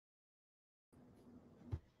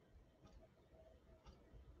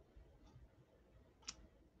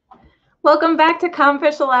Welcome back to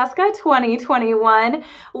Comfish Alaska 2021.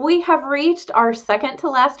 We have reached our second to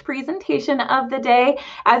last presentation of the day.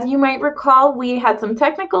 As you might recall, we had some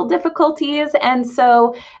technical difficulties, and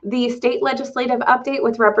so the state legislative update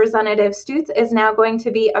with Representative Stutes is now going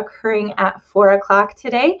to be occurring at 4 o'clock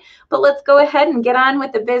today. But let's go ahead and get on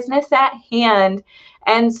with the business at hand.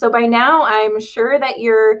 And so by now, I'm sure that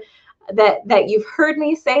you've heard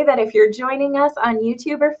me say that if you're joining us on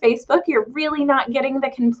YouTube or Facebook, you're really not getting the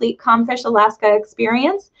complete Comfish Alaska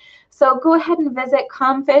experience. So go ahead and visit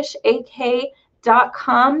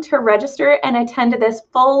comfishak.com to register and attend this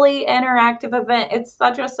fully interactive event. It's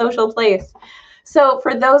such a social place. So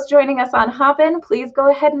for those joining us on Hopin, please go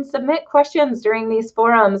ahead and submit questions during these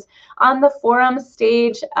forums on the forum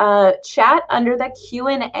stage chat under the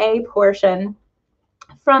Q&A portion.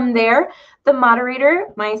 From there, the moderator,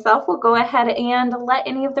 myself, will go ahead and let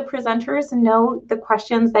any of the presenters know the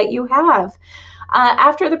questions that you have.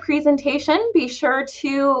 After the presentation, be sure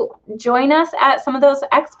to join us at some of those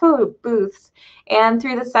expo booths and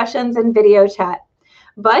through the sessions and video chat.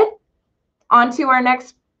 But on to our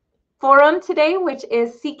next forum today, which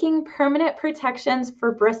is Seeking Permanent Protections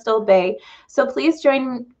for Bristol Bay. So please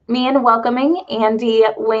join me in welcoming Andy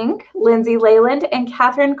Wink, Lindsay Layland, and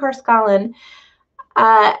Katherine Carscallen.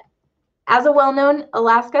 As a well-known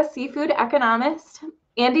Alaska seafood economist,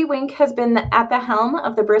 Andy Wink has been at the helm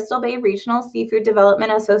of the Bristol Bay Regional Seafood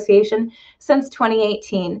Development Association since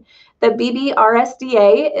 2018. The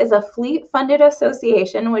BBRSDA is a fleet-funded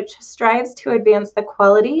association which strives to advance the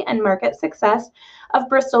quality and market success of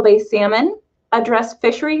Bristol Bay salmon, address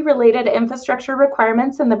fishery-related infrastructure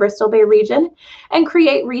requirements in the Bristol Bay region, and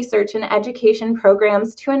create research and education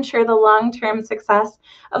programs to ensure the long-term success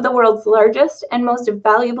of the world's largest and most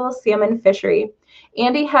valuable salmon fishery.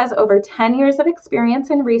 Andy has over 10 years of experience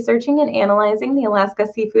in researching and analyzing the Alaska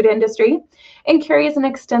seafood industry and carries an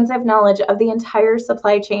extensive knowledge of the entire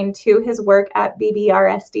supply chain to his work at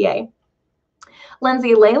BBRSDA.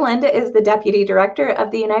 Lindsay Layland is the Deputy Director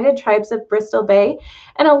of the United Tribes of Bristol Bay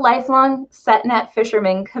and a lifelong set-net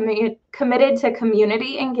fisherman committed to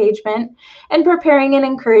community engagement and preparing and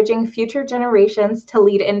encouraging future generations to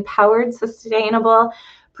lead empowered, sustainable,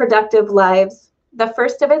 productive lives. The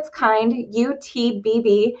first of its kind,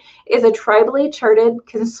 UTBB, is a tribally chartered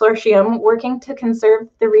consortium working to conserve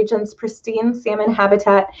the region's pristine salmon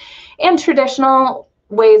habitat and traditional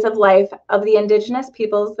ways of life of the Indigenous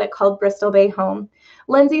peoples that called Bristol Bay home.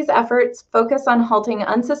 Lindsay's efforts focus on halting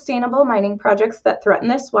unsustainable mining projects that threaten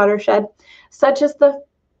this watershed, such as the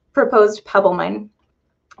proposed Pebble Mine.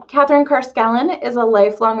 Katherine Carscallen is a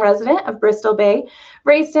lifelong resident of Bristol Bay,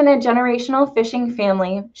 raised in a generational fishing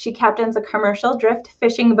family. She captains a commercial drift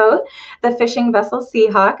fishing boat, the fishing vessel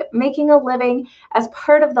Seahawk, making a living as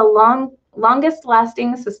part of the longest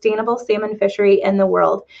lasting sustainable salmon fishery in the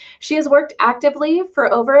world. She has worked actively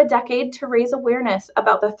for over a decade to raise awareness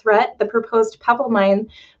about the threat the proposed Pebble Mine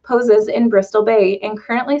poses in Bristol Bay and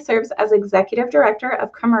currently serves as Executive Director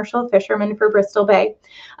of Commercial Fishermen for Bristol Bay,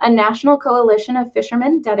 a national coalition of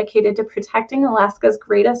fishermen dedicated to protecting Alaska's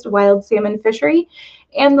greatest wild salmon fishery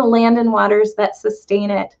and the land and waters that sustain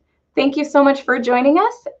it. Thank you so much for joining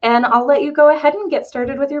us, and I'll let you go ahead and get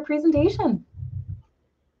started with your presentation.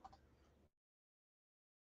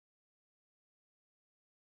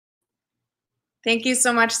 Thank you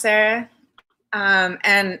so much, Sarah.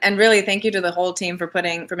 And really thank you to the whole team for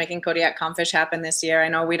making Kodiak Comfish happen this year. I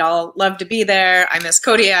know we'd all love to be there. I miss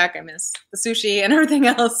Kodiak, I miss the sushi and everything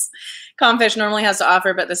else Comfish normally has to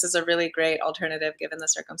offer, but this is a really great alternative given the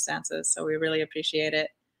circumstances, so we really appreciate it.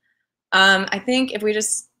 I think if we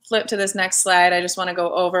just flip to this next slide, I just want to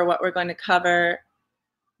go over what we're going to cover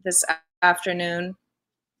this afternoon.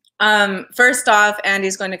 First off,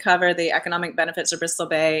 Andy's going to cover the economic benefits of Bristol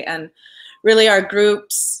Bay, and really our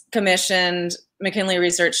groups commissioned McKinley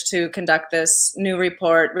Research to conduct this new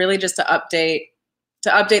report, really just to update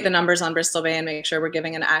the numbers on Bristol Bay and make sure we're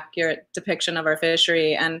giving an accurate depiction of our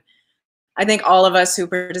fishery. And I think all of us who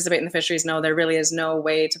participate in the fisheries know there really is no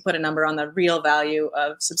way to put a number on the real value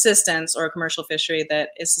of subsistence or a commercial fishery that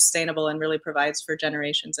is sustainable and really provides for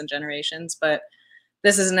generations and generations. But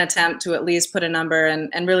this is an attempt to at least put a number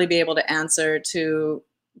and really be able to answer to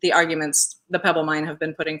the arguments the Pebble Mine have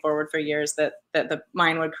been putting forward for years that the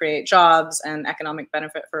mine would create jobs and economic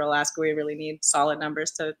benefit for Alaska. We really need solid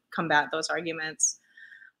numbers to combat those arguments.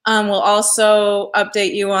 We'll also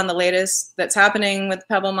update you on the latest that's happening with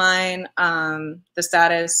Pebble Mine, the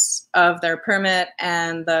status of their permit,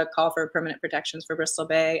 and the call for permanent protections for Bristol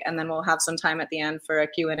Bay. And then we'll have some time at the end for a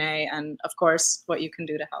Q&A and, of course, what you can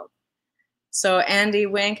do to help. So Andy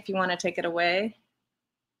Wink, if you want to take it away.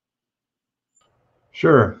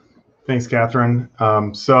 Sure. Thanks, Katherine.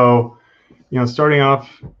 So starting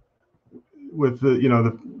off with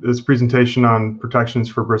this presentation on protections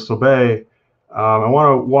for Bristol Bay, I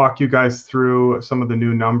want to walk you guys through some of the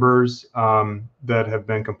new numbers that have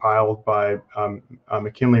been compiled by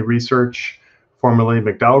McKinley Research, formerly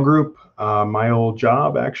McDowell Group, my old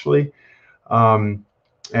job actually. And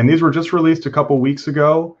these were just released a couple weeks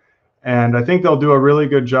ago, and I think they'll do a really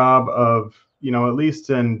good job of, at least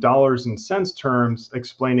in dollars and cents terms,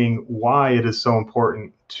 explaining why it is so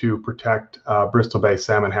important to protect Bristol Bay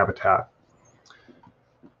salmon habitat.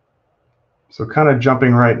 So kind of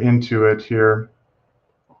jumping right into it here.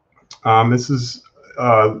 This is,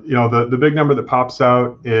 the big number that pops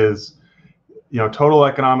out is, total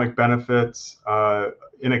economic benefits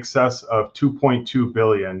in excess of $2.2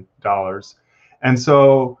 billion. And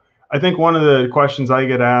so I think one of the questions I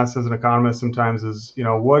get asked as an economist sometimes is,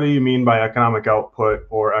 what do you mean by economic output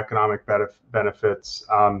or economic benefits?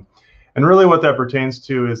 And really what that pertains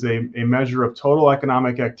to is a measure of total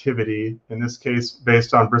economic activity, in this case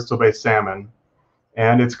based on Bristol Bay salmon.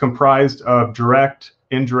 And it's comprised of direct,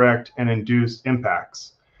 indirect, and induced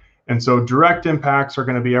impacts. And so direct impacts are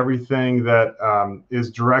going to be everything that is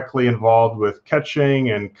directly involved with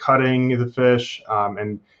catching and cutting the fish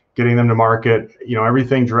and getting them to market,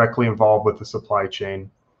 everything directly involved with the supply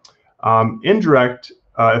chain. Indirect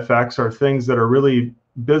effects are things that are really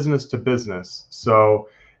business to business. So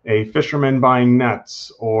a fisherman buying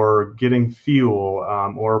nets or getting fuel,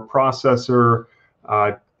 or a processor,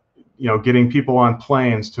 getting people on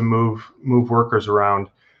planes to move workers around.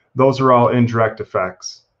 Those are all indirect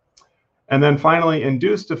effects. And then finally,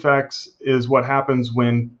 induced effects is what happens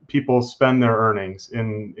when people spend their earnings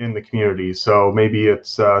in the community. So maybe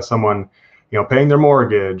it's someone, paying their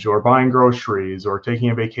mortgage or buying groceries or taking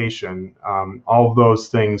a vacation. All of those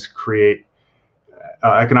things create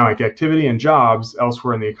economic activity and jobs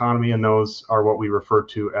elsewhere in the economy, and those are what we refer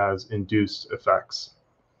to as induced effects.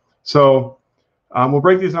 So we'll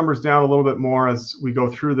break these numbers down a little bit more as we go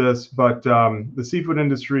through this, but the seafood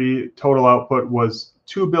industry total output was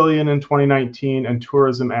 $2 billion in 2019, and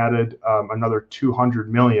tourism added another $200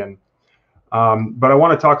 million. But I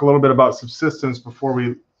want to talk a little bit about subsistence before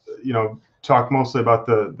we, talk mostly about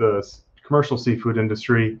the commercial seafood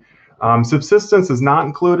industry. Subsistence is not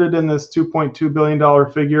included in this $2.2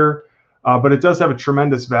 billion figure, but it does have a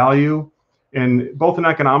tremendous value in both in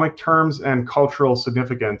economic terms and cultural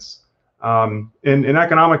significance. In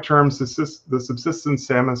economic terms, the subsistence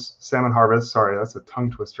salmon harvest, sorry, that's a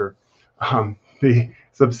tongue twister. The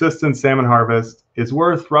subsistence salmon harvest is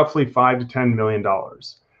worth roughly $5 to $10 million.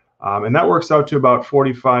 And that works out to about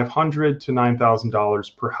 $4,500 to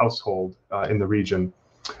 $9,000 per household in the region.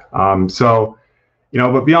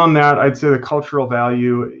 But beyond that, I'd say the cultural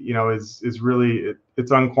value, is really,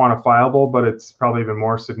 it's unquantifiable, but it's probably even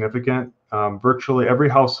more significant. Virtually every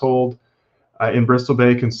household in Bristol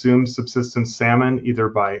Bay consumes subsistence salmon, either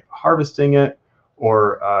by harvesting it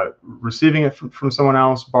or receiving it from someone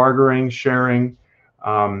else, bartering, sharing.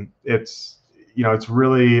 It's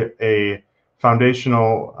really a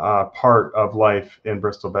foundational part of life in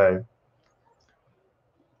Bristol Bay.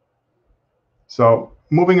 So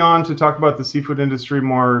moving on to talk about the seafood industry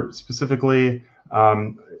more specifically,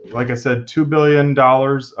 like I said, $2 billion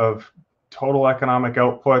of total economic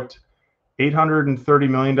output, $830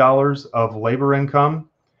 million of labor income.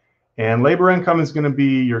 And labor income is going to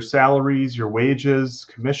be your salaries, your wages,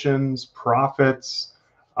 commissions, profits,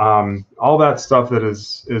 all that stuff that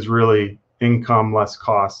is really income less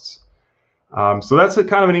costs. So that's a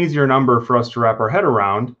kind of an easier number for us to wrap our head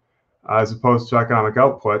around as opposed to economic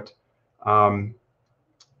output.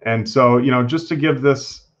 And so, just to give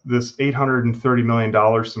this $830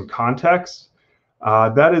 million some context,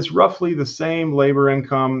 that is roughly the same labor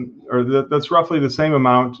income, or that's roughly the same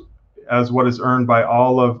amount as what is earned by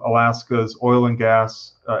all of Alaska's oil and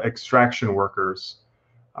gas extraction workers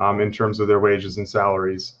in terms of their wages and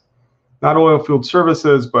salaries. Not oil field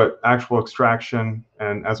services, but actual extraction.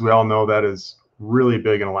 And as we all know, that is really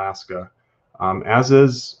big in Alaska, as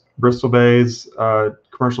is Bristol Bay's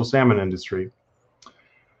commercial salmon industry.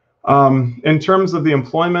 In terms of the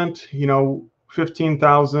employment,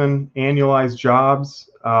 15,000 annualized jobs.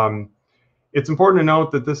 It's important to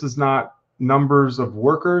note that this is not numbers of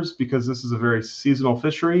workers because this is a very seasonal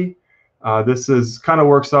fishery. This is kind of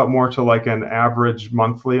works out more to like an average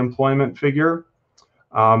monthly employment figure.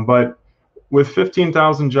 But with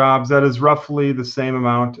 15,000 jobs, that is roughly the same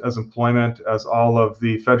amount as employment as all of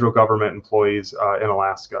the federal government employees in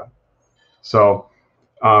Alaska. So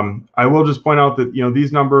I will just point out that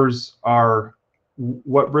these numbers are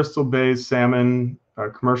what Bristol Bay's salmon,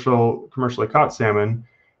 commercially caught salmon,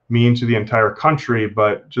 mean to the entire country.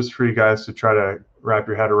 But just for you guys to try to wrap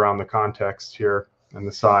your head around the context here and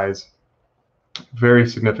the size. Very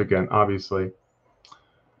significant, obviously.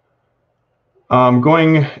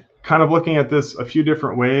 Going kind of looking at this a few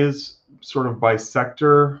different ways, sort of by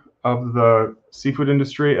sector of the seafood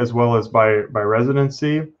industry as well as by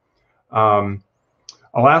residency.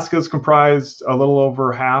 Alaska is comprised a little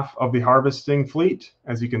over half of the harvesting fleet.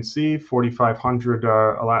 As you can see, 4,500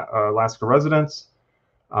 Alaska residents.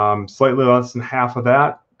 Slightly less than half of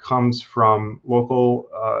that comes from local,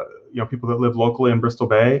 people that live locally in Bristol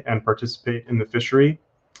Bay and participate in the fishery.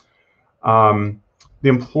 The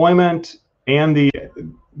employment and the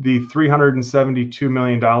 $372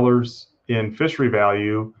 million in fishery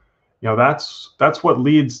value, that's what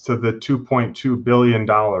leads to the $2.2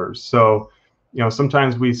 billion. So,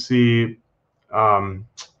 sometimes we see,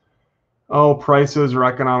 prices or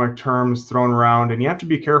economic terms thrown around, and you have to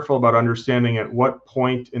be careful about understanding at what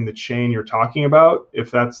point in the chain you're talking about, if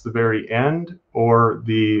that's the very end or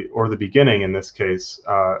the beginning in this case,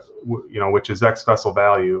 which is ex-vessel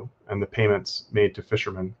value and the payments made to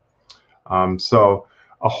fishermen. So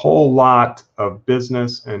a whole lot of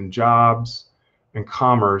business and jobs and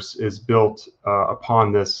commerce is built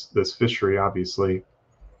upon this fishery, obviously.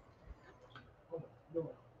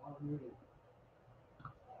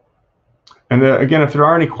 And again, if there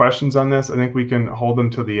are any questions on this, I think we can hold them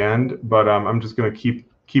to the end. But I'm just going to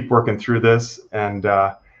keep working through this, and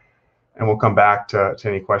we'll come back to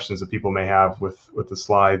any questions that people may have with the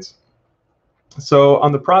slides. So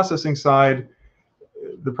on the processing side,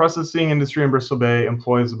 the processing industry in Bristol Bay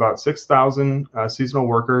employs about 6,000 seasonal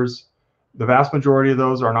workers. The vast majority of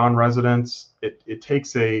those are non-residents. It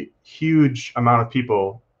takes a huge amount of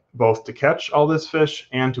people both to catch all this fish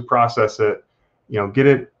and to process it, get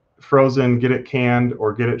it frozen, get it canned,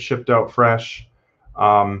 or get it shipped out fresh.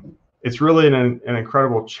 It's really an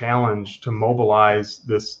incredible challenge to mobilize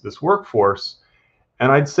this workforce.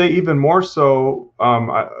 And I'd say even more so,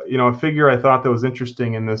 a figure I thought that was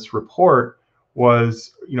interesting in this report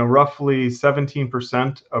was, roughly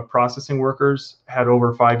 17% of processing workers had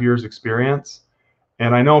over 5 years experience.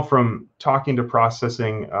 And I know from talking to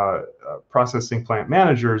processing plant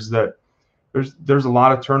managers that there's a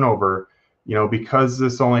lot of turnover. Because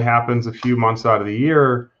this only happens a few months out of the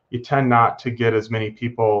year, you tend not to get as many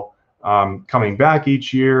people coming back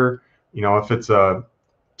each year. If it's a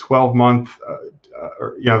 12-month,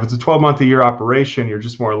 if it's a 12-month a year operation, you're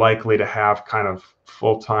just more likely to have kind of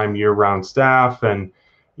full-time year-round staff, and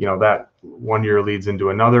that 1 year leads into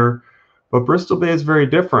another. But Bristol Bay is very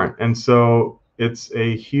different, and so it's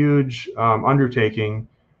a huge undertaking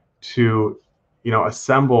to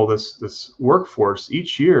assemble this workforce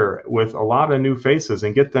each year with a lot of new faces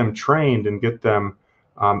and get them trained and get them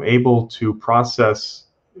able to process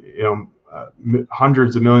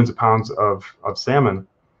hundreds of millions of pounds of salmon.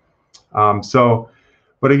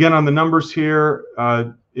 But again, on the numbers here,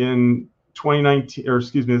 in 2019, or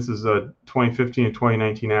excuse me, this is a 2015 and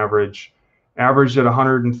 2019 averaged at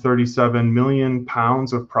 137 million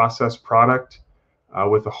pounds of processed product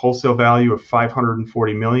with a wholesale value of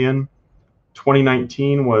 540 million.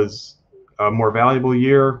 2019 was a more valuable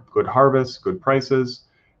year, good harvest, good prices,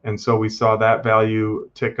 and so we saw that value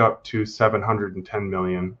tick up to 710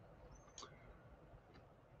 million.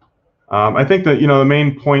 I think that the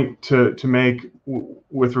main point to make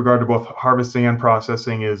with regard to both harvesting and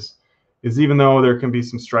processing is even though there can be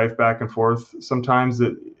some strife back and forth sometimes,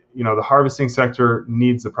 that the harvesting sector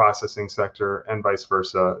needs the processing sector and vice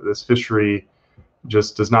versa. This fishery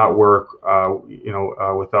just does not work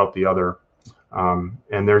without the other.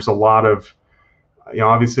 And there's a lot of,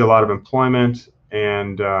 obviously a lot of employment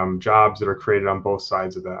and jobs that are created on both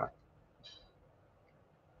sides of that.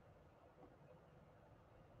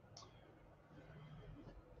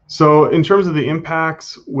 So in terms of the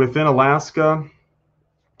impacts within Alaska,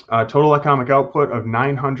 total economic output of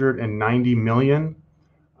 990 million.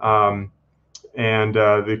 And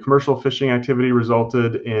the commercial fishing activity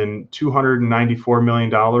resulted in $294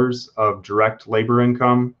 million of direct labor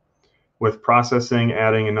income, with processing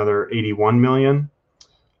adding another 81 million.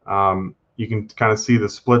 You can kind of see the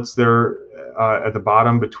splits there at the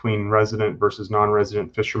bottom between resident versus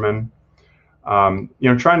non-resident fishermen. Trying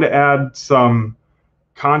to add some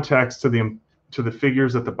context to the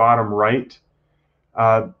figures at the bottom right.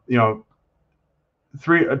 A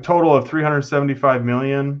total of 375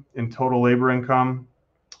 million in total labor income.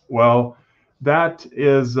 Well, that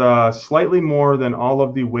is slightly more than all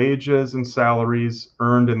of the wages and salaries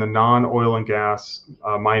earned in the non-oil and gas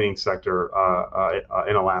mining sector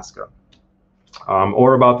in Alaska,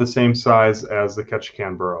 or about the same size as the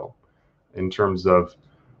Ketchikan Borough in terms of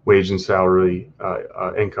wage and salary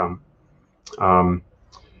income.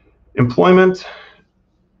 Employment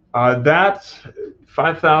That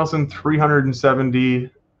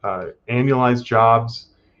 5,370 annualized jobs,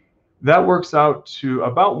 that works out to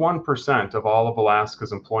about 1% of all of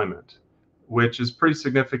Alaska's employment, which is pretty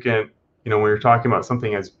significant, when you're talking about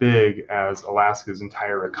something as big as Alaska's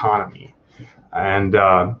entire economy. And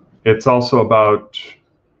it's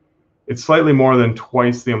slightly more than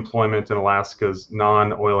twice the employment in Alaska's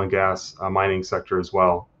non-oil and gas mining sector as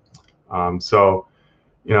well. So,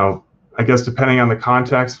 I guess depending on the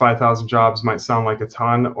context, 5,000 jobs might sound like a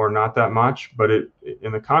ton or not that much, but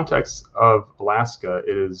in the context of Alaska,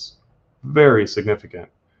 it is very significant.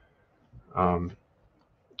 And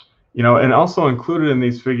also included in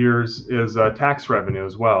these figures is tax revenue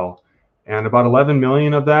as well. And about 11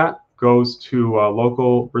 million of that goes to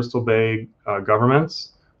local Bristol Bay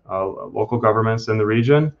governments, local governments in the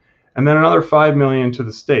region, and then another 5 million to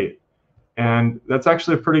the state. And that's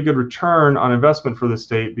actually a pretty good return on investment for the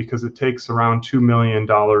state, because it takes around $2 million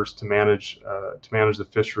to manage the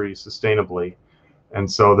fishery sustainably. And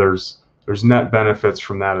so there's net benefits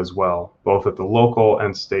from that as well, both at the local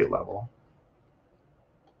and state level.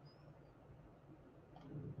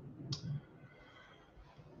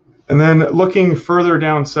 And then looking further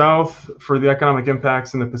down south for the economic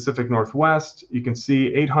impacts in the Pacific Northwest, you can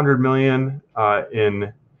see 800 million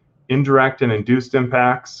in indirect and induced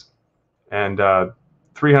impacts, and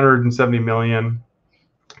 370 million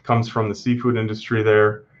comes from the seafood industry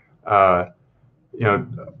there.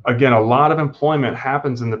 Again, a lot of employment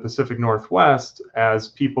happens in the Pacific Northwest as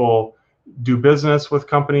people do business with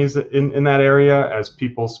companies in that area, as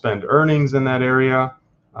people spend earnings in that area.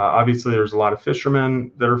 Obviously, there's a lot of fishermen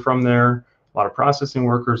that are from there, a lot of processing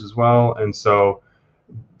workers as well. And so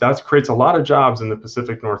that creates a lot of jobs in the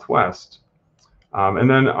Pacific Northwest. And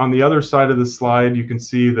then on the other side of the slide, you can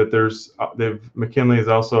see that McKinley has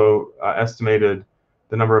also estimated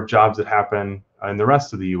the number of jobs that happen in the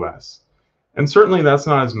rest of the U.S. And certainly that's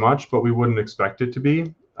not as much, but we wouldn't expect it to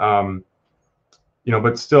be.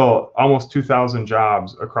 But still, almost 2,000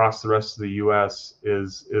 jobs across the rest of the U.S.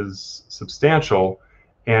 is substantial.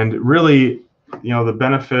 And really, the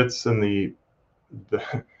benefits and the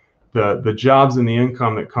jobs and the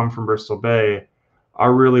income that come from Bristol Bay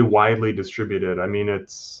are really widely distributed. I mean,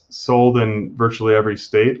 it's sold in virtually every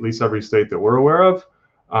state, at least every state that we're aware of,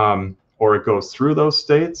 or it goes through those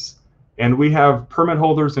states. And we have permit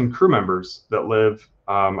holders and crew members that live,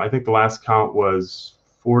 I think the last count was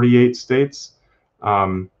 48 states.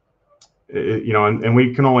 And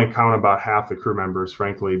we can only count about half the crew members,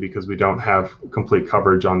 frankly, because we don't have complete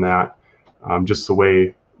coverage on that. Just the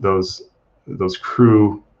way those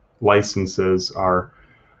crew licenses are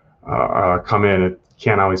come in, it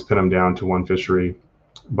can't always pin them down to one fishery.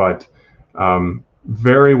 But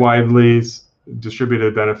very widely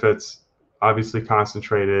distributed benefits, obviously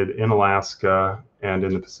concentrated in Alaska and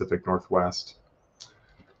in the Pacific Northwest.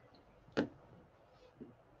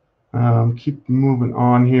 Keep moving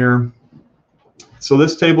on here. So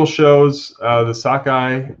this table shows the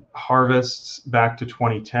sockeye harvests back to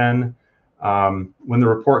 2010. When the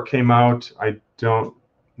report came out, they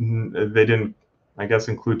didn't, I guess,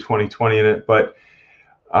 include 2020 in it, but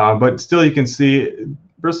still you can see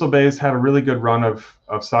Bristol Bay's had a really good run of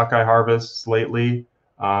sockeye harvests lately.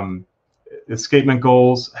 Escapement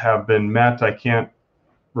goals have been met. I can't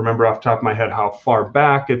remember off the top of my head how far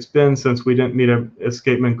back it's been since we didn't meet an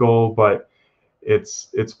escapement goal, but it's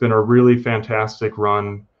been a really fantastic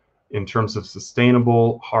run in terms of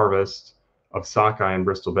sustainable harvest of sockeye in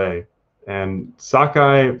Bristol Bay. And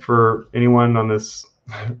sockeye, for anyone on this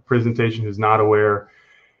presentation who's not aware,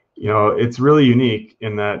 it's really unique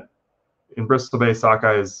in that in Bristol Bay,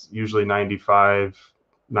 sockeye is usually 95,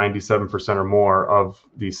 97% or more of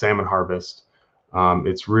the salmon harvest.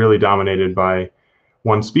 It's really dominated by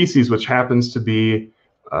one species, which happens to be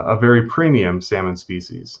a very premium salmon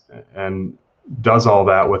species, and does all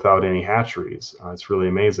that without any hatcheries. It's really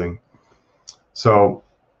amazing. So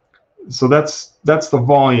that's the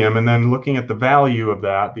volume, and then looking at the value of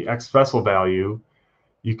that, the ex-vessel value,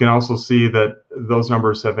 you can also see that those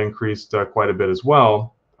numbers have increased quite a bit as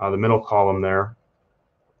well. The middle column there,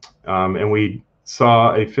 and we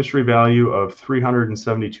saw a fishery value of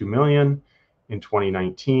 372 million in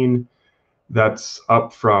 2019. That's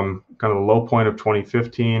up from kind of the low point of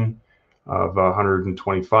 2015 of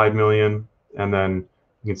 125 million. And then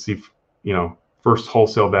you can see, first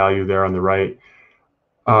wholesale value there on the right.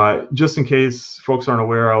 Just in case folks aren't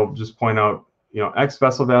aware, I'll just point out,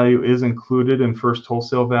 ex-vessel value is included in first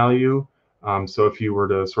wholesale value. So if you were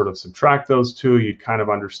to sort of subtract those two, you'd kind of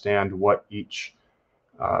understand what each,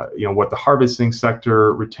 what the harvesting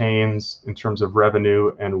sector retains in terms of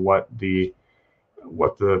revenue, and what the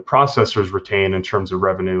what the processors retain in terms of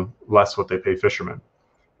revenue, less what they pay fishermen.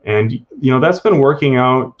 And that's been working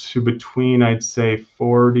out to between, I'd say,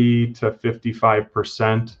 40 to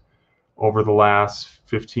 55% over the last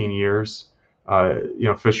 15 years.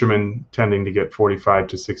 Fishermen tending to get 45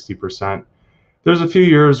 to 60%. There's a few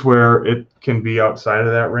years where it can be outside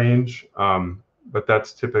of that range, but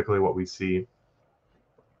that's typically what we see.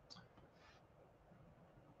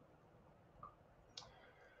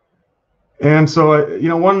 And so,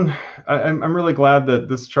 I'm really glad that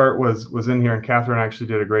this chart was in here, and Katherine actually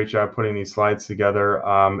did a great job putting these slides together.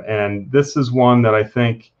 And this is one that I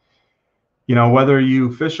think, whether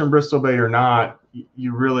you fish in Bristol Bay or not,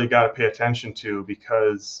 you really got to pay attention to,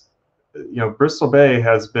 because, Bristol Bay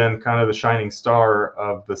has been kind of the shining star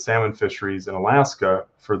of the salmon fisheries in Alaska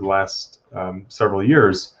for the last several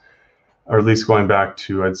years, or at least going back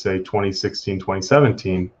to, I'd say, 2016,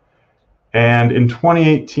 2017. And in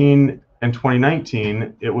 2018 and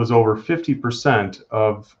 2019, it was over 50%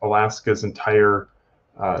 of Alaska's entire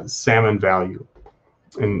salmon value,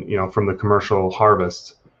 from the commercial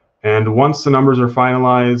harvest. And once the numbers are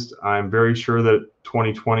finalized, I'm very sure that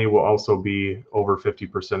 2020 will also be over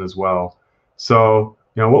 50% as well. So,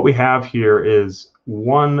 what we have here is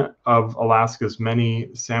one of Alaska's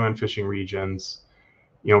many salmon fishing regions,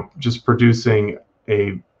 just producing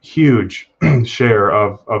a huge share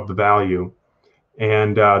of the value.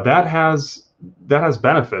 And that has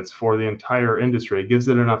benefits for the entire industry. It gives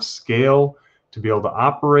it enough scale to be able to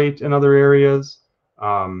operate in other areas.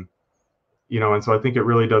 And so I think it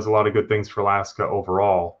really does a lot of good things for Alaska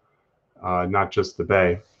overall, not just the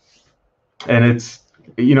Bay. And it's,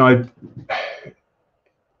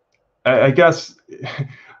 I guess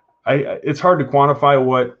it's hard to quantify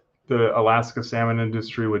what the Alaska salmon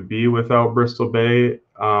industry would be without Bristol Bay,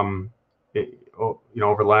 over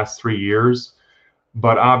the last 3 years.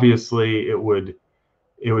 But obviously, it would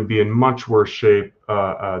be in much worse shape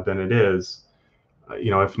than it is,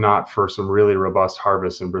 if not for some really robust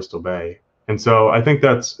harvests in Bristol Bay. And so I think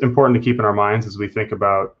that's important to keep in our minds as we think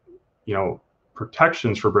about,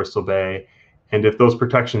 protections for Bristol Bay. And if those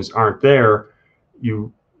protections aren't there,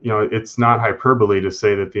 it's not hyperbole to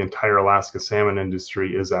say that the entire Alaska salmon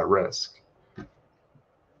industry is at risk.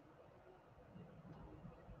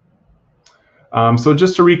 So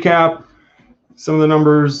just to recap, some of the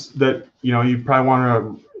numbers that you probably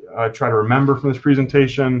want to try to remember from this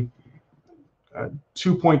presentation: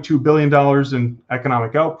 $2.2 billion in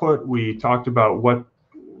economic output. We talked about what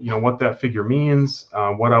that figure means,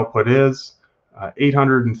 what output is.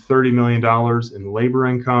 $830 million in labor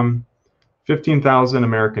income, 15,000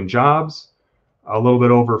 American jobs, a little bit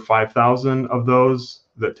over 5,000 of those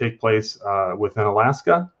that take place within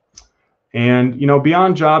Alaska. And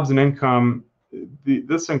beyond jobs and income,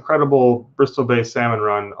 this incredible Bristol Bay salmon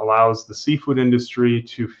run allows the seafood industry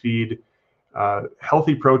to feed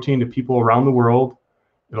healthy protein to people around the world.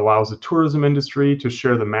 It allows the tourism industry to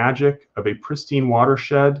share the magic of a pristine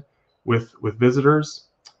watershed with visitors.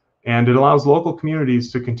 And it allows local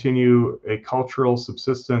communities to continue a cultural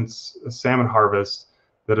subsistence salmon harvest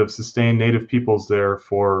that have sustained native peoples there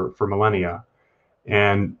for millennia.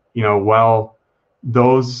 And, while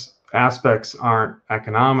those aspects aren't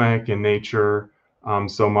economic in nature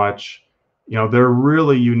so much, they're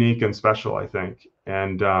really unique and special, I think,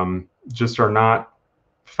 and just are not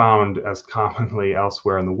found as commonly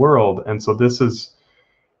elsewhere in the world. And so this is,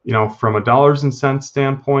 from a dollars and cents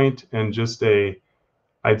standpoint, and just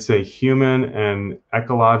I'd say human and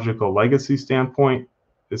ecological legacy standpoint,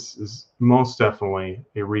 this is most definitely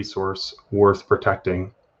a resource worth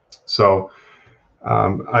protecting. So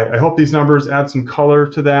I hope these numbers add some color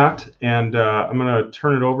to that. And I'm going to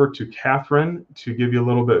turn it over to Katherine to give you a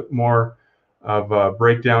little bit more of a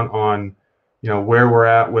breakdown on, where we're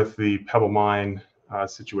at with the Pebble Mine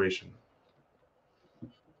situation.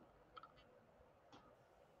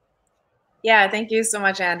 Yeah, thank you so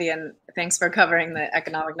much, Andy, and thanks for covering the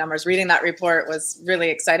economic numbers. Reading that report was really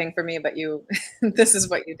exciting for me, but this is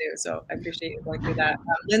what you do, so I appreciate you going through that.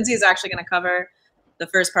 Lindsay is actually going to cover the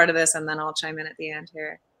first part of this, and then I'll chime in at the end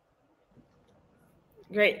here.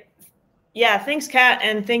 Great. Yeah, thanks, Kat,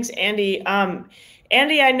 and thanks, Andy.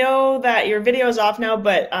 Andy, I know that your video is off now,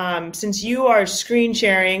 but since you are screen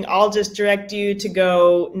sharing, I'll just direct you to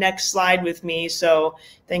go next slide with me. So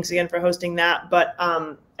thanks again for hosting that. But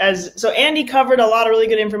so Andy covered a lot of really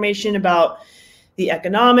good information about the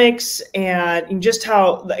economics and just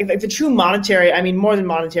how the true monetary, I mean, more than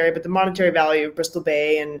monetary, but the monetary value of Bristol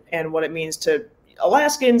Bay and what it means to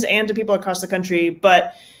Alaskans and to people across the country.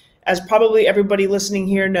 But as probably everybody listening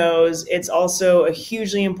here knows, it's also a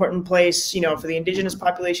hugely important place, for the indigenous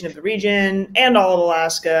population of the region and all of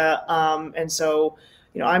Alaska. And so,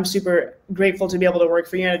 I'm super grateful to be able to work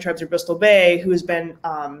for United Tribes of Bristol Bay, who has been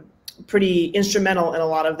pretty instrumental in a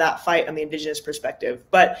lot of that fight on the indigenous perspective.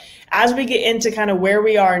 But as we get into kind of where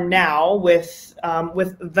we are now with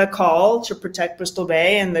the call to protect Bristol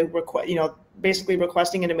Bay and the basically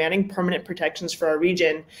requesting and demanding permanent protections for our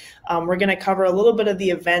region, we're going to cover a little bit of the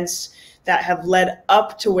events that have led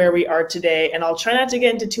up to where we are today. And I'll try not to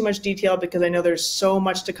get into too much detail because I know there's so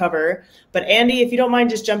much to cover. But Andy, if you don't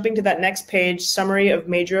mind just jumping to that next page, summary of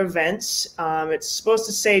major events. It's supposed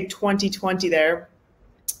to say 2020 there.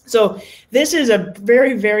 So this is a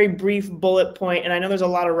very, very brief bullet point, and I know there's a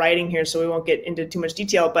lot of writing here, so we won't get into too much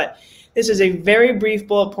detail, but this is a very brief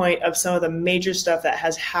bullet point of some of the major stuff that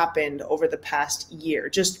has happened over the past year,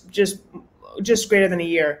 just greater than a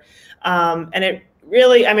year. And it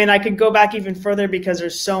really, I could go back even further because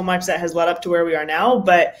there's so much that has led up to where we are now.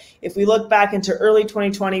 But if we look back into early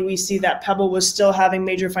 2020, we see that Pebble was still having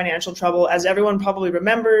major financial trouble. As everyone probably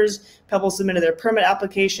remembers, Pebble submitted their permit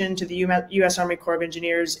application to the U.S. Army Corps of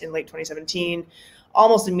Engineers in late 2017,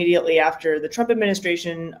 almost immediately after the Trump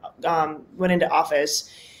administration went into office.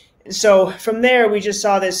 So from there, we just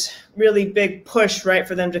saw this really big push, right,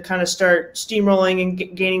 for them to kind of start steamrolling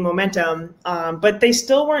and gaining momentum. But they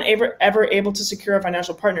still weren't ever able to secure a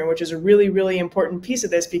financial partner, which is a really, really important piece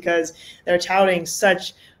of this because they're touting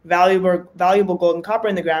such valuable gold and copper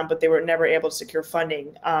in the ground, but they were never able to secure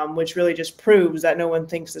funding, which really just proves that no one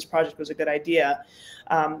thinks this project was a good idea.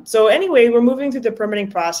 So anyway, we're moving through the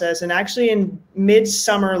permitting process, and actually in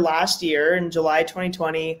midsummer last year, in July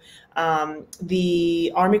 2020,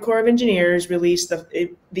 the Army Corps of Engineers released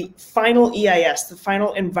the final EIS, the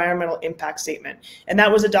final environmental impact statement. And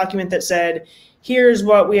that was a document that said, here's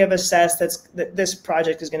what we have assessed that this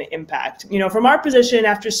project is going to impact. From our position,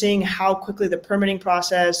 after seeing how quickly the permitting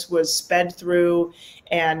process was sped through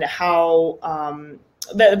and how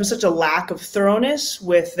there was such a lack of thoroughness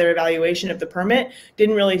with their evaluation of the permit,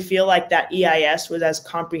 didn't really feel like that EIS was as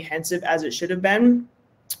comprehensive as it should have been.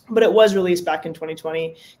 But it was released back in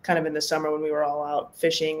 2020, kind of in the summer when we were all out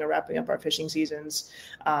fishing or wrapping up our fishing seasons,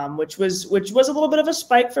 which was a little bit of a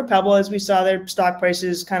spike for Pebble as we saw their stock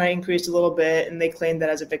prices kind of increased a little bit, and they claimed that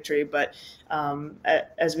as a victory. But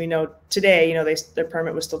as we know today, their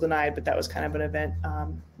permit was still denied, but that was kind of an event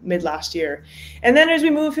mid last year. And then as we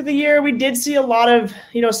move through the year, we did see a lot of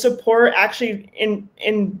support actually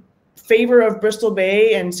in favor of Bristol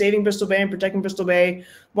Bay and saving Bristol Bay and protecting Bristol Bay.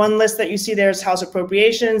 One list that you see there is House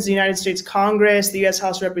Appropriations, the United States Congress, the U.S.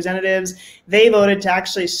 House of Representatives. They voted to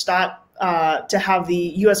actually stop, to have the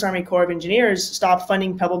U.S. Army Corps of Engineers stop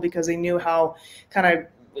funding Pebble because they knew how kind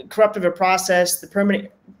of corruptive a process the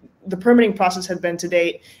permitting process had been to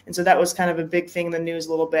date. And so that was kind of a big thing in the news a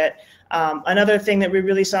little bit. Another thing that we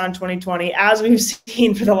really saw in 2020, as we've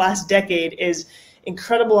seen for the last decade, is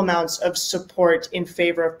incredible amounts of support in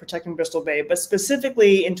favor of protecting Bristol Bay. But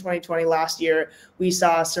specifically in 2020, last year, we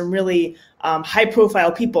saw some really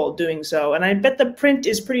high-profile people doing so. And I bet the print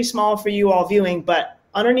is pretty small for you all viewing, but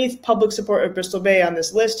underneath public support of Bristol Bay on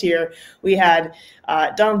this list here, we had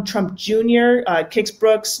Donald Trump Jr., Kix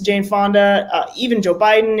Brooks, Jane Fonda, even Joe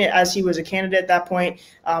Biden, as he was a candidate at that point,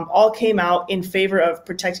 all came out in favor of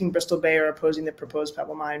protecting Bristol Bay or opposing the proposed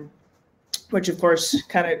Pebble mine, which of course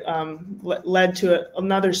kind of led to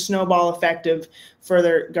another snowball effect of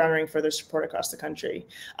garnering further support across the country.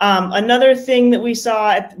 Another thing that we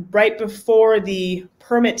saw right before the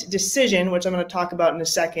permit decision, which I'm going to talk about in a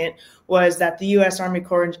second, was that the U.S. Army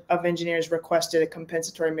Corps of Engineers requested a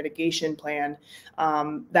compensatory mitigation plan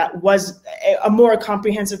that was a more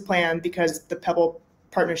comprehensive plan because the Pebble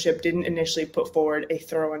partnership didn't initially put forward a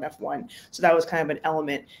thorough enough one. So that was kind of an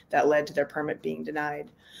element that led to their permit being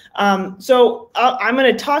denied. So I'm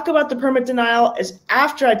going to talk about the permit denial as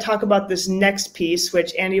after I talk about this next piece,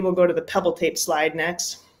 which Andy will go to the Pebble tape slide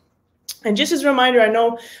next. And just as a reminder, I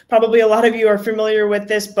know probably a lot of you are familiar with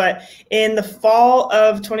this, but in the fall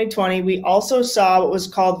of 2020, we also saw what was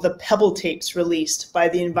called the Pebble tapes released by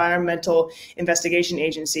the Environmental Investigation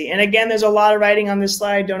Agency. And again, there's a lot of writing on this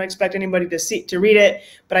slide. Don't expect anybody to read it,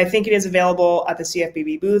 but I think it is available at the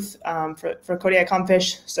CFPB booth for Kodiak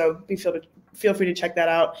Comfish. So feel free to check that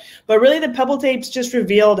out. But really, the Pebble tapes just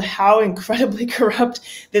revealed how incredibly corrupt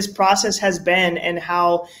this process has been and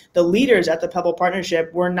how the leaders at the Pebble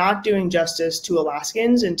Partnership were not doing justice to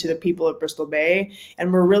Alaskans and to the people of Bristol Bay.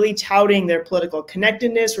 And we're really touting their political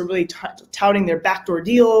connectedness. We're really touting their backdoor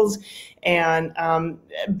deals, and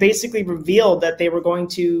basically revealed that they were going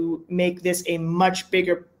to make this a much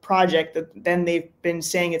bigger project than they've been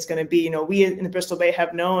saying it's going to be. You know, we in the Bristol Bay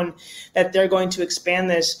have known that they're going to expand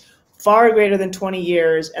this far greater than 20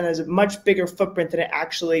 years, and there's a much bigger footprint than it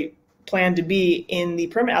actually planned to be in the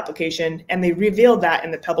permit application, and they revealed that in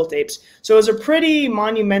the Pebble tapes. So it was a pretty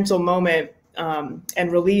monumental moment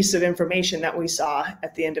and release of information that we saw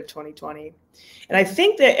at the end of 2020. And I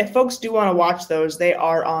think that if folks do want to watch those, they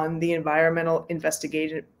are on the Environmental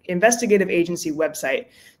Investigative Agency website.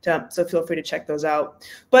 So feel free to check those out.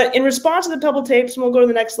 But in response to the Pebble tapes, and we'll go to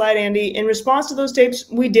the next slide, Andy, in response to those tapes,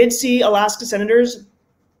 we did see Alaska senators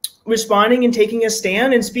responding and taking a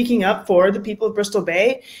stand and speaking up for the people of Bristol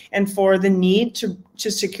Bay and for the need to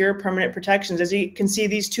secure permanent protections. As you can see,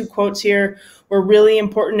 these two quotes here were really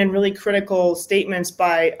important and really critical statements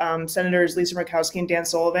by Senators Lisa Murkowski and Dan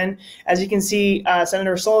Sullivan. As you can see,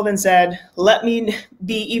 Senator Sullivan said, "Let me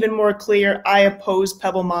be even more clear, I oppose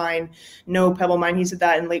Pebble Mine, no Pebble Mine." He said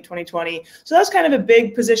that in late 2020. So that's kind of a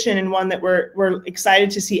big position and one that we're excited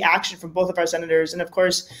to see action from both of our senators. And of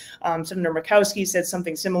course, Senator Murkowski said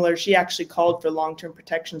something similar. She actually called for long-term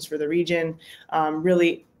protections for the region,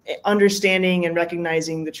 really understanding and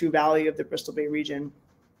recognizing the true value of the Bristol Bay region.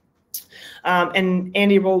 And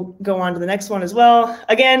Andy will go on to the next one as well.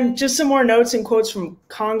 Again, just some more notes and quotes from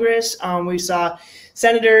Congress. We saw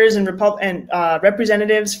senators and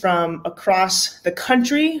representatives from across the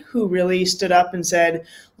country who really stood up and said,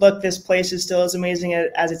 look, this place is still as amazing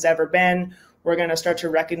as it's ever been. We're going to start to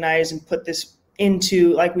recognize and put this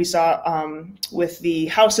into, like we saw with the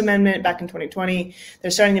House amendment back in 2020, they're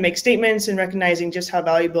starting to make statements and recognizing just how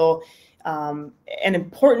valuable and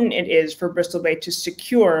important it is for Bristol Bay to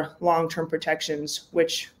secure long-term protections,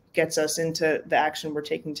 which gets us into the action we're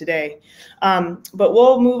taking today. But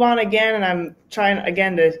we'll move on again, and I'm trying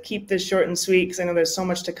again to keep this short and sweet because I know there's so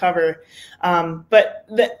much to cover. As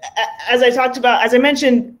I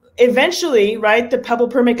mentioned, eventually, right, the Pebble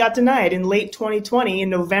permit got denied in late 2020,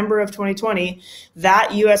 in November of 2020.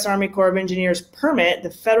 That U.S. Army Corps of Engineers permit,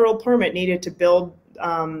 the federal permit needed to build,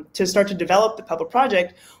 to start to develop the Pebble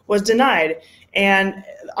project, was denied. And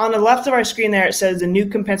on the left of our screen there, it says the new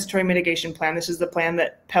compensatory mitigation plan. This is the plan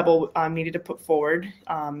that Pebble needed to put forward.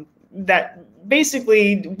 That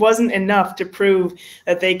basically wasn't enough to prove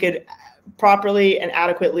that they could properly and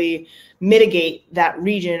adequately mitigate that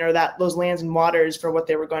region or those lands and waters for what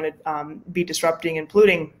they were going to be disrupting and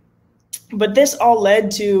polluting. But this all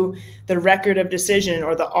led to the record of decision,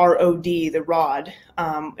 or the ROD, the ROD,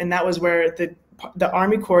 and that was where the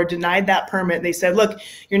Army Corps denied that permit. They said, look,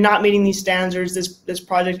 you're not meeting these standards. This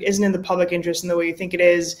project isn't in the public interest in the way you think it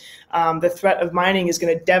is. The threat of mining is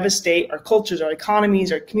going to devastate our cultures, our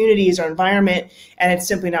economies, our communities, our environment, and it's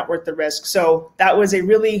simply not worth the risk. So that was a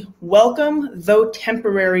really welcome, though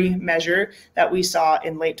temporary, measure that we saw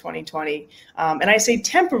in late 2020. And I say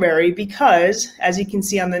temporary because, as you can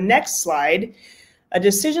see on the next slide, a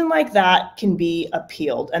decision like that can be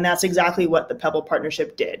appealed, and that's exactly what the Pebble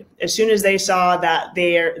Partnership did. As soon as they saw that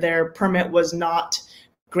their permit was not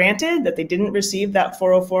granted, that they didn't receive that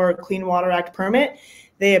 404 Clean Water Act permit,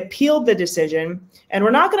 they appealed the decision. And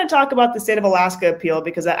we're not going to talk about the state of Alaska appeal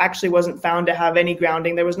because that actually wasn't found to have any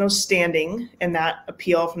grounding. There was no standing in that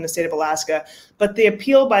appeal from the state of Alaska, but the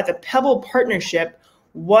appeal by the Pebble Partnership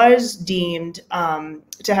was deemed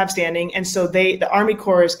to have standing, and so the Army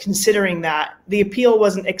Corps is considering that. The appeal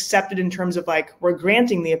wasn't accepted in terms of like, we're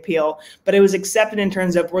granting the appeal, but it was accepted in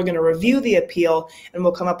terms of, we're going to review the appeal and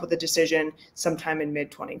we'll come up with a decision sometime in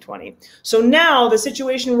mid-2020. So now the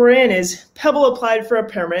situation we're in is Pebble applied for a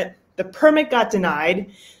permit, the permit got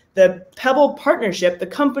denied, the Pebble Partnership, the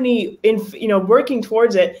company working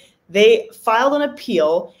towards it, they filed an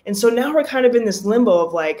appeal, and so now we're kind of in this limbo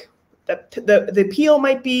of like, the appeal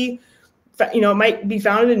might be, might be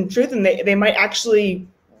founded in truth, and they might actually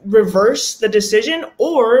reverse the decision,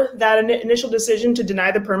 or that initial decision to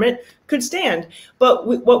deny the permit could stand. But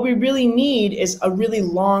what we really need is a really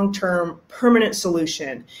long-term permanent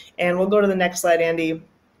solution. And we'll go to the next slide, Andy,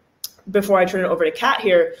 before I turn it over to Kat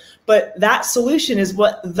here. But that solution is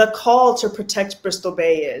what the call to protect Bristol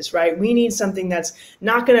Bay is, right? We need something that's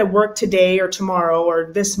not going to work today or tomorrow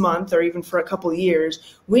or this month or even for a couple of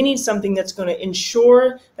years. We need something that's going to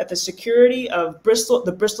ensure that the security of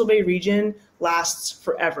the Bristol Bay region lasts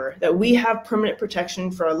forever, that we have permanent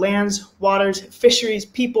protection for our lands, waters, fisheries,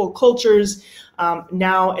 people, cultures,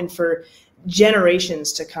 now and for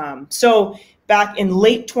generations to come. So back in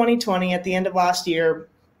late 2020, at the end of last year,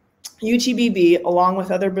 UTBB, along with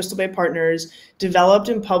other Bristol Bay partners, developed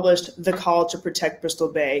and published the Call to Protect Bristol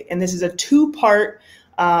Bay. And this is a two-part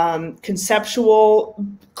conceptual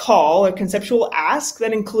call, a conceptual ask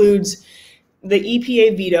that includes the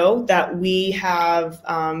EPA veto that we have,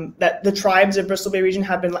 that the tribes of Bristol Bay region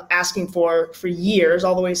have been asking for years,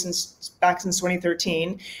 all the way back since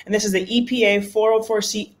 2013. And this is the EPA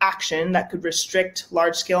 404C action that could restrict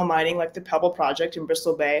large-scale mining like the Pebble project in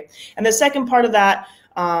Bristol Bay. And the second part of that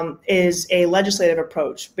is a legislative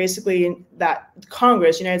approach, basically that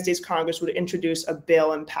Congress, United States Congress, would introduce a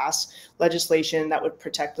bill and pass legislation that would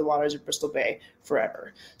protect the waters of Bristol Bay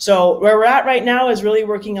forever. So where we're at right now is really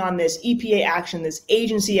working on this EPA action, this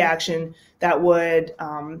agency action that would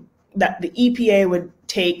that the EPA would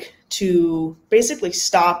take to basically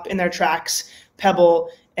stop in their tracks Pebble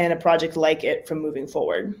and a project like it from moving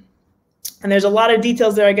forward. And there's a lot of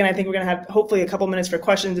details there. Again, I think we're going to have hopefully a couple minutes for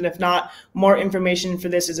questions. And if not, more information for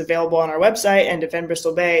this is available on our website and Defend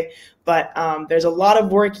Bristol Bay. But there's a lot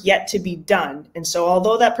of work yet to be done. And so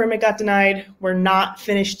although that permit got denied, we're not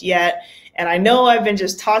finished yet. And I know I've been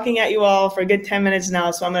just talking at you all for a good 10 minutes now.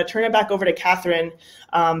 So I'm going to turn it back over to Katherine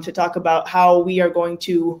to talk about how we are going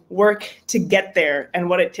to work to get there and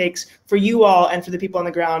what it takes for you all and for the people on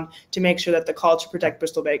the ground to make sure that the call to protect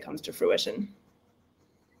Bristol Bay comes to fruition.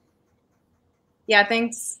 Yeah,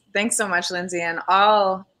 thanks so much, Lindsay. And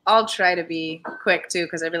I'll try to be quick too,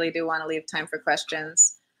 because I really do want to leave time for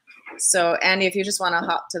questions. So Andy, if you just want to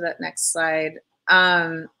hop to that next slide.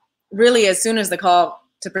 Really, as soon as the call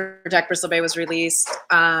to protect Bristol Bay was released,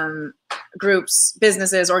 groups,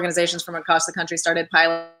 businesses, organizations from across the country started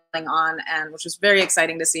piling on, and which was very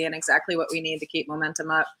exciting to see and exactly what we need to keep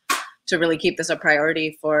momentum up, to really keep this a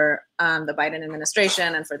priority for the Biden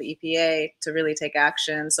administration and for the EPA to really take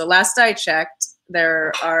action. So last I checked,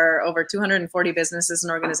 there are over 240 businesses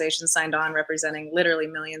and organizations signed on, representing literally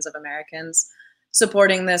millions of Americans,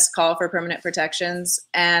 supporting this call for permanent protections.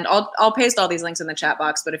 And I'll paste all these links in the chat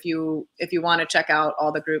box, but if you want to check out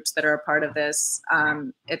all the groups that are a part of this,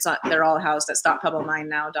 they're all housed at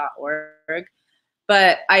stoppebblemine.now.org.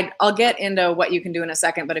 But I'll get into what you can do in a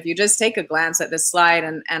second. But if you just take a glance at this slide,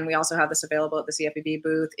 and we also have this available at the CFPB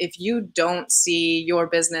booth, if you don't see your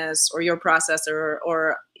business or your processor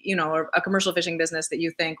or a commercial fishing business that you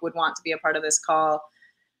think would want to be a part of this call,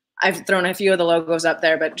 I've thrown a few of the logos up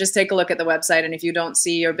there, but just take a look at the website. And if you don't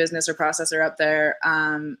see your business or processor up there,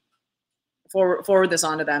 forward this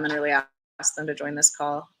on to them and really ask them to join this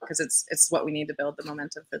call, because it's what we need to build the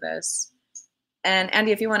momentum for this. And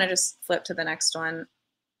Andy, if you want to just flip to the next one.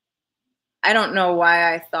 I don't know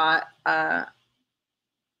why I thought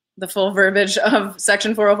the full verbiage of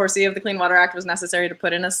Section 404C of the Clean Water Act was necessary to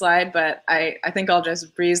put in a slide, but I think I'll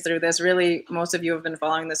just breeze through this. Really, most of you have been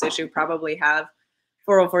following this issue probably have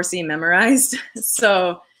 404C memorized.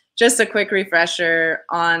 So just a quick refresher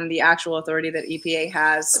on the actual authority that EPA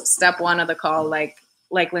has. Step one of the call, like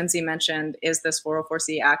Lindsay mentioned, is this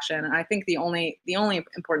 404C action. And I think the only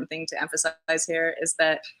important thing to emphasize here is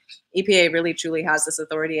that EPA really truly has this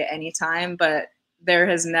authority at any time, but there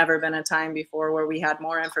has never been a time before where we had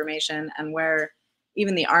more information and where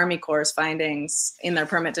even the Army Corps' findings in their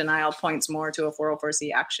permit denial points more to a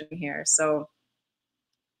 404C action here. So,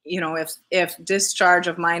 if discharge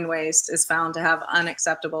of mine waste is found to have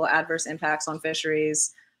unacceptable adverse impacts on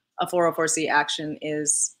fisheries, a 404C action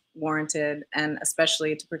is warranted, and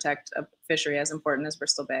especially to protect a fishery as important as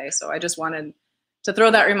Bristol Bay. So I just wanted to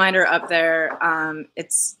throw that reminder up there.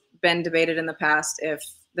 It's been debated in the past if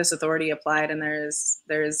this authority applied, and there is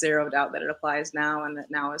zero doubt that it applies now, and that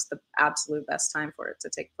now is the absolute best time for it to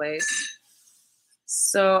take place.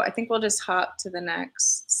 So I think we'll just hop to the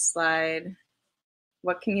next slide.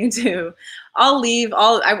 What can you do? I'll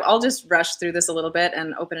just rush through this a little bit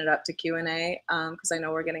and open it up to Q&A, because I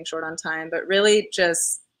know we're getting short on time, but really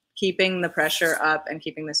just keeping the pressure up and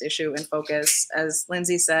keeping this issue in focus. As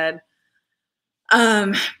Lindsay said,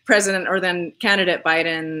 candidate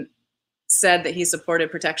Biden said that he supported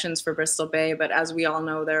protections for Bristol Bay, but as we all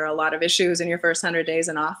know, there are a lot of issues in your first 100 days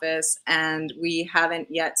in office, and we haven't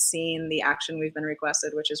yet seen the action we've been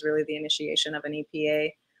requested, which is really the initiation of an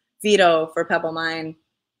EPA veto for Pebble Mine.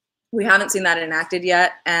 We haven't seen that enacted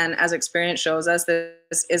yet, and as experience shows us,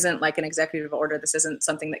 this isn't like an executive order. This isn't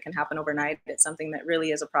something that can happen overnight. It's something that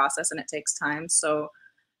really is a process, and it takes time. So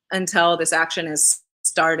until this action is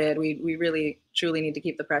started, we really truly need to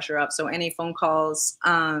keep the pressure up. So any phone calls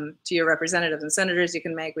to your representatives and senators you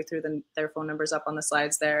can make, we threw their phone numbers up on the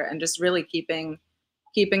slides there, and just really keeping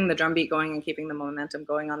the drumbeat going and keeping the momentum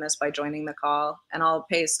going on this by joining the call. And I'll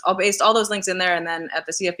paste all those links in there, and then at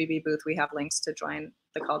the CFPB booth we have links to join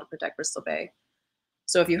the call to protect Bristol Bay.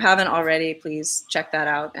 So if you haven't already, please check that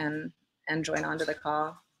out and join onto the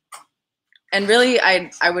call. And really,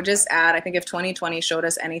 I would just add, I think if 2020 showed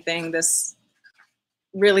us anything, this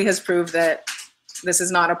really has proved that this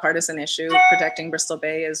is not a partisan issue. Protecting Bristol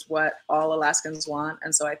Bay is what all Alaskans want.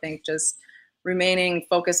 And so I think just remaining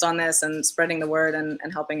focused on this and spreading the word and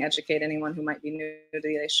helping educate anyone who might be new to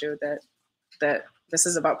the issue that this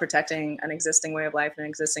is about protecting an existing way of life and an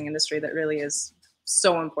existing industry that really is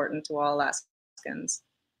so important to all Alaskans.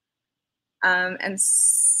 And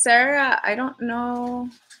Sarah, I don't know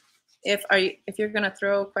if you're going to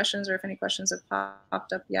throw questions or if any questions have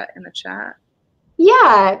popped up yet in the chat.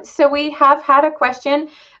 Yeah, so we have had a question.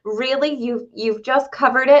 Really, you've just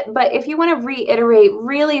covered it, but if you want to reiterate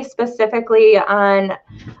really specifically on,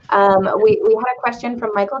 we had a question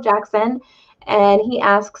from Michael Jackson, and he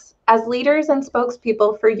asks, as leaders and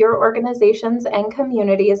spokespeople for your organizations and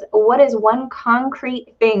communities, what is one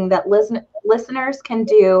concrete thing that listeners can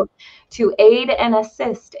do to aid and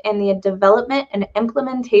assist in the development and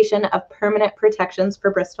implementation of permanent protections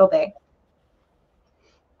for Bristol Bay?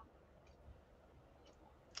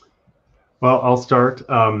 Well, I'll start.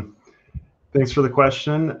 Thanks for the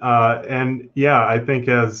question. And yeah, I think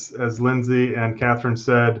as Lindsay and Katherine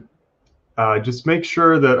said, just make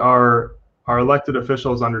sure that our elected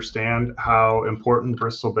officials understand how important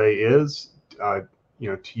Bristol Bay is, to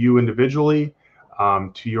you individually,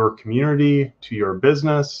 to your community, to your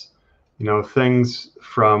business. Things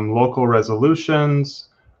from local resolutions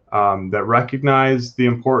that recognize the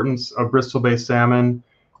importance of Bristol Bay salmon,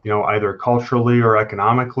 either culturally or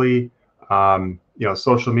economically.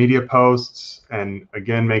 Social media posts, and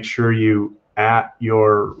again, make sure you at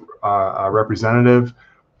your representative,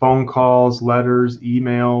 phone calls, letters,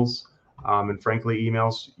 emails, and frankly,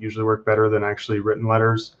 emails usually work better than actually written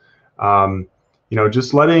letters.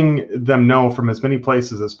 Just letting them know from as many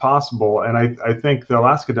places as possible. And I think the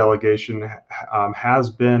Alaska delegation has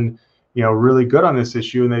been, really good on this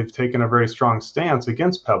issue, and they've taken a very strong stance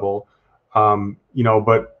against Pebble.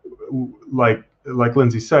 But like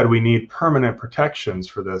Lindsay said, we need permanent protections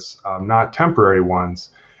for this, not temporary ones.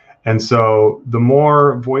 And so the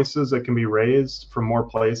more voices that can be raised from more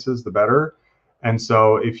places, the better. And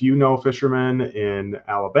so if you know fishermen in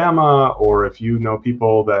Alabama, or if you know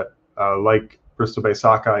people that like Bristol Bay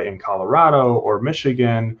sockeye in Colorado or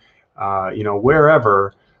Michigan,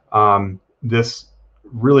 wherever, this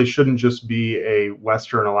really shouldn't just be a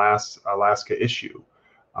Western Alaska issue.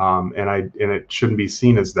 And it shouldn't be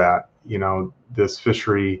seen as that. This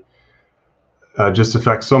fishery just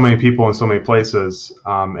affects so many people in so many places,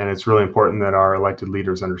 and it's really important that our elected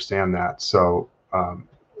leaders understand that. So,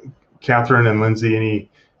 Katherine and Lindsay,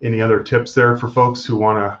 any other tips there for folks who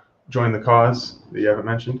want to join the cause that you haven't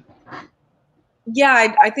mentioned?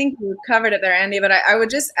 Yeah, I think you covered it there, Andy. But I would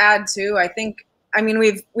just add too.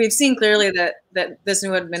 We've seen clearly that this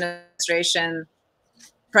new administration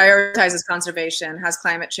prioritizes conservation, has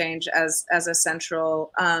climate change as a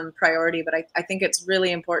central priority. But I think it's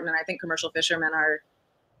really important, and I think commercial fishermen are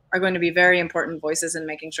going to be very important voices in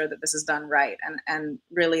making sure that this is done right. And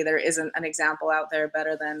really, there isn't an example out there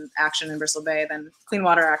better than action in Bristol Bay, than Clean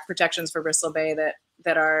Water Act protections for Bristol Bay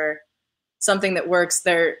that are something that works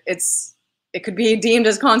there. It could be deemed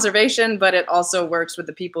as conservation, but it also works with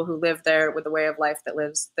the people who live there, with the way of life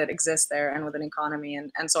that exists there, and with an economy.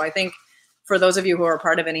 And so I think, for those of you who are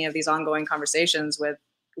part of any of these ongoing conversations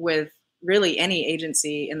with really any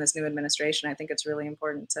agency in this new administration, I think it's really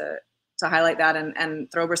important to highlight that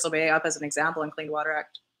and throw Bristol Bay up as an example, and Clean Water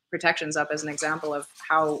Act protections up as an example of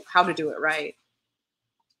how to do it right.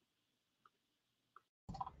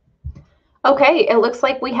 Okay, it looks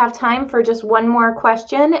like we have time for just one more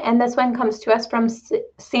question, and this one comes to us from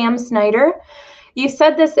Sam Snyder. You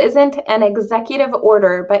said this isn't an executive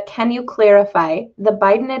order, but can you clarify? The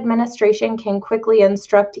Biden administration can quickly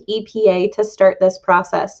instruct EPA to start this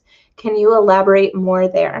process. Can you elaborate more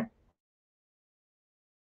there?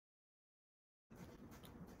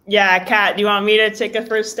 Yeah, Kat, do you want me to take a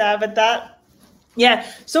first stab at that? Yeah,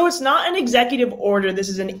 so it's not an executive order. This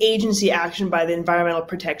is an agency action by the Environmental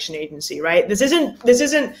Protection Agency, right? This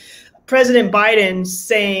isn't President Biden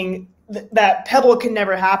saying that Pebble can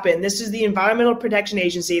never happen. This is the Environmental Protection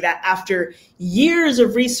Agency that, after years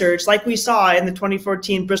of research, like we saw in the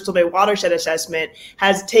 2014 Bristol Bay Watershed Assessment,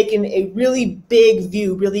 has taken a really big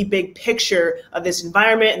view, really big picture of this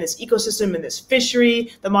environment and this ecosystem and this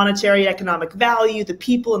fishery, the monetary economic value, the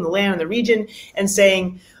people and the land and the region, and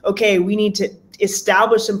saying, okay, we need to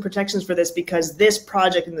establish some protections for this, because this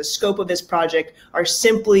project and the scope of this project are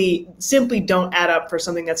simply don't add up for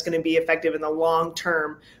something that's going to be effective in the long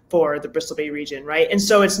term for the Bristol Bay region, right? And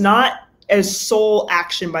so it's not a sole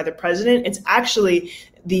action by the president. It's actually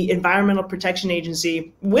the Environmental Protection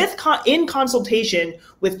Agency in consultation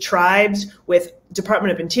with tribes, with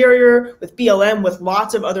Department of Interior, with BLM, with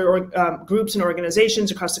lots of other groups and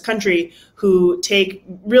organizations across the country who take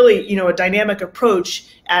really, you know, a dynamic approach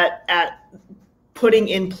at putting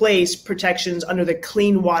in place protections under the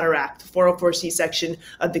Clean Water Act, the 404C section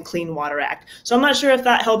of the Clean Water Act. So I'm not sure if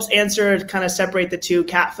that helps answer, kind of separate the two.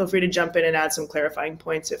 Kat, feel free to jump in and add some clarifying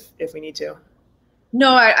points if we need to.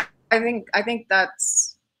 No, I think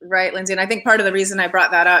that's right, Lindsay. And I think part of the reason I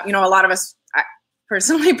brought that up, you know, a lot of us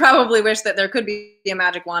personally probably wish that there could be a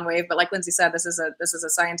magic wand wave, but like Lindsay said, this is a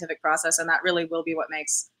scientific process, and that really will be what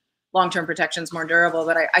makes long-term protections more durable.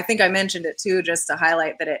 But I think I mentioned it too, just to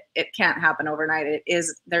highlight that it can't happen overnight.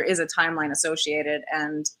 There is a timeline associated,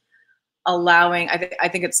 and allowing, I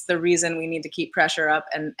think it's the reason we need to keep pressure up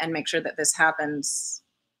and make sure that this happens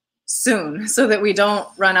soon, so that we don't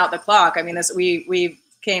run out the clock. I mean, we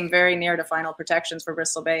came very near to final protections for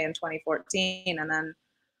Bristol Bay in 2014, and then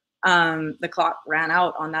the clock ran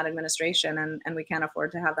out on that administration, and we can't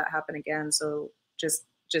afford to have that happen again. So just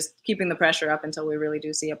keeping the pressure up until we really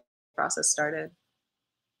do see a process started.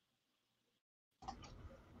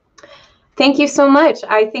 Thank you so much.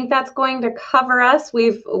 I think that's going to cover us.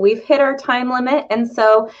 We've hit our time limit, and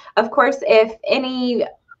so of course, if any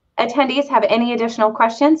attendees have any additional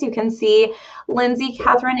questions, you can see Lindsay,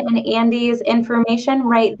 Katherine, and Andy's information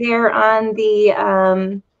right there on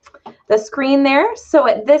the screen there. So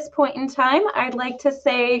at this point in time, I'd like to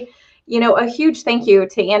say, you know, a huge thank you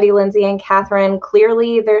to Andy, Lindsay, and Katherine.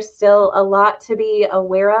 Clearly, there's still a lot to be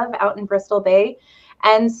aware of out in Bristol Bay.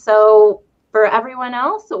 And so for everyone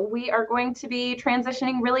else, we are going to be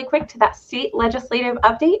transitioning really quick to that state legislative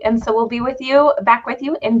update. And so we'll be back with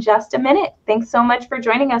you in just a minute. Thanks so much for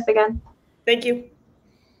joining us again. Thank you.